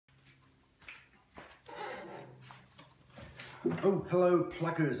Oh, hello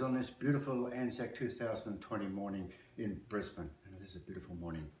pluckers on this beautiful ANZAC 2020 morning in Brisbane. And it is a beautiful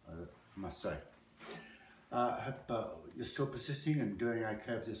morning, I must say. I hope you're still persisting and doing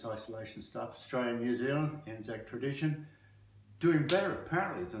okay with this isolation stuff. Australia and New Zealand, ANZAC tradition, doing better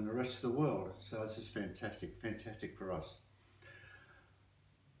apparently than the rest of the world. So this is fantastic, fantastic for us.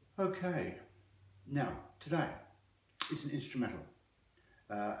 Okay, now today is an instrumental.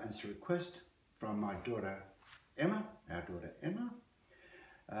 And it's a request from my daughter Emma, our daughter Emma.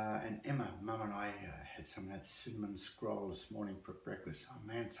 And Emma, Mum and I had some of that cinnamon scroll this morning for breakfast. Oh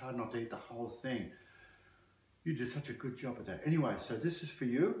man, it's hard not to eat the whole thing. You did such a good job of that. Anyway, so this is for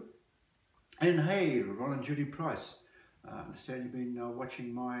you. And hey, Ron and Judy Price, I understand you've been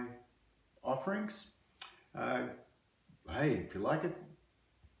watching my offerings. Hey, if you like it,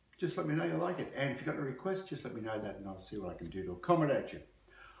 just let me know you like it. And if you've got a request, just let me know that and I'll see what I can do to accommodate you.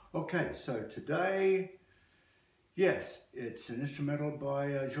 Okay, so today, yes, it's an instrumental by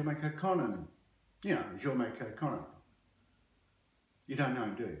Jorma Kaukonen. You know, Jorma Kaukonen. You don't know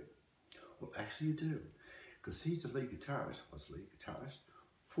him, do you? Well, actually you do, because he's the lead guitarist, was the lead guitarist,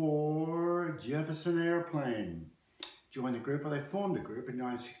 for Jefferson Airplane. Joined the group, well, they formed the group in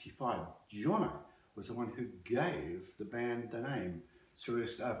 1965. Jorma was the one who gave the band the name,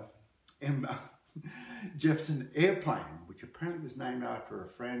 Jefferson Airplane, which apparently was named after a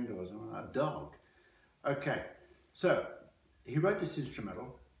friend or a dog. Okay, so he wrote this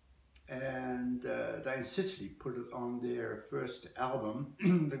instrumental and they insisted he put it on their first album,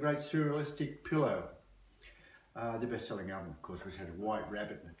 The Great Surrealistic Pillow. The best-selling album, of course, which had a White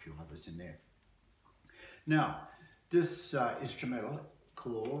Rabbit and a few others in there. Now, this instrumental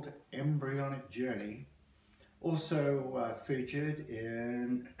called Embryonic Journey also featured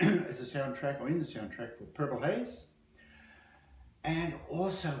in as a soundtrack, or in the soundtrack for Purple Haze, and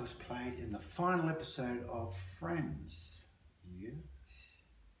also was played in the final episode of Friends. Yes.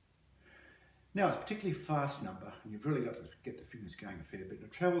 Now it's a particularly fast number, and you've really got to get the fingers going a fair bit.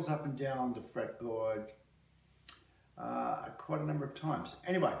 It travels up and down the fretboard quite a number of times.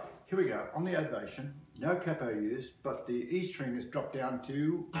 Anyway, here we go. On the ovation, no capo used, but the E string is dropped down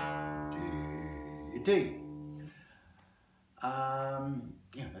to D.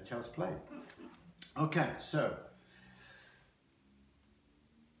 Yeah, that's how it's played. Okay, so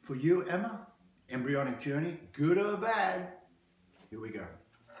for you, Emma, Embryonic Journey, good or bad? Here we go.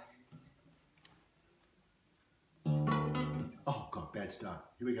 Oh God, bad start.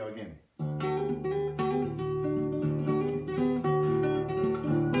 Here we go again.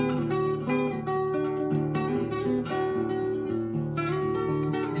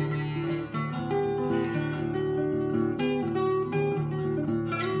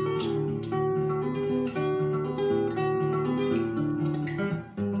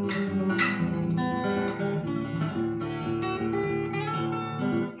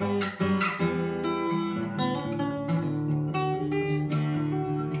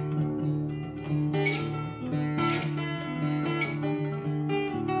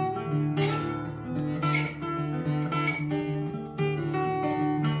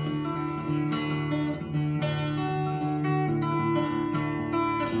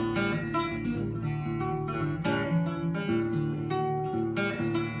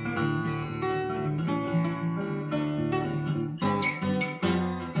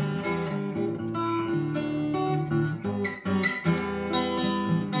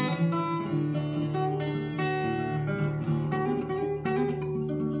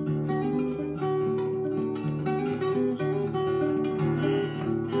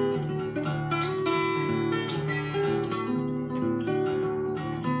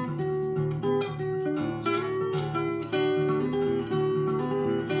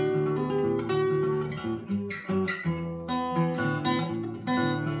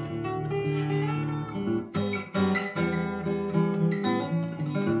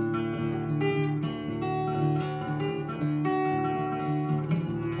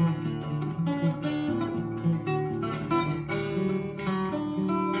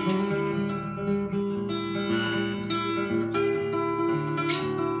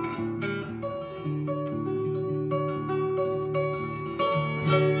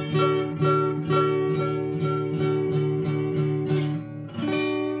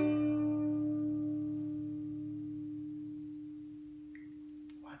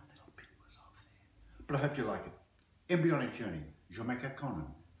 But I hope you like it. Embryonic Journey, Jorma Kaukonen,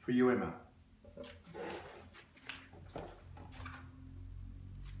 for you, Emma.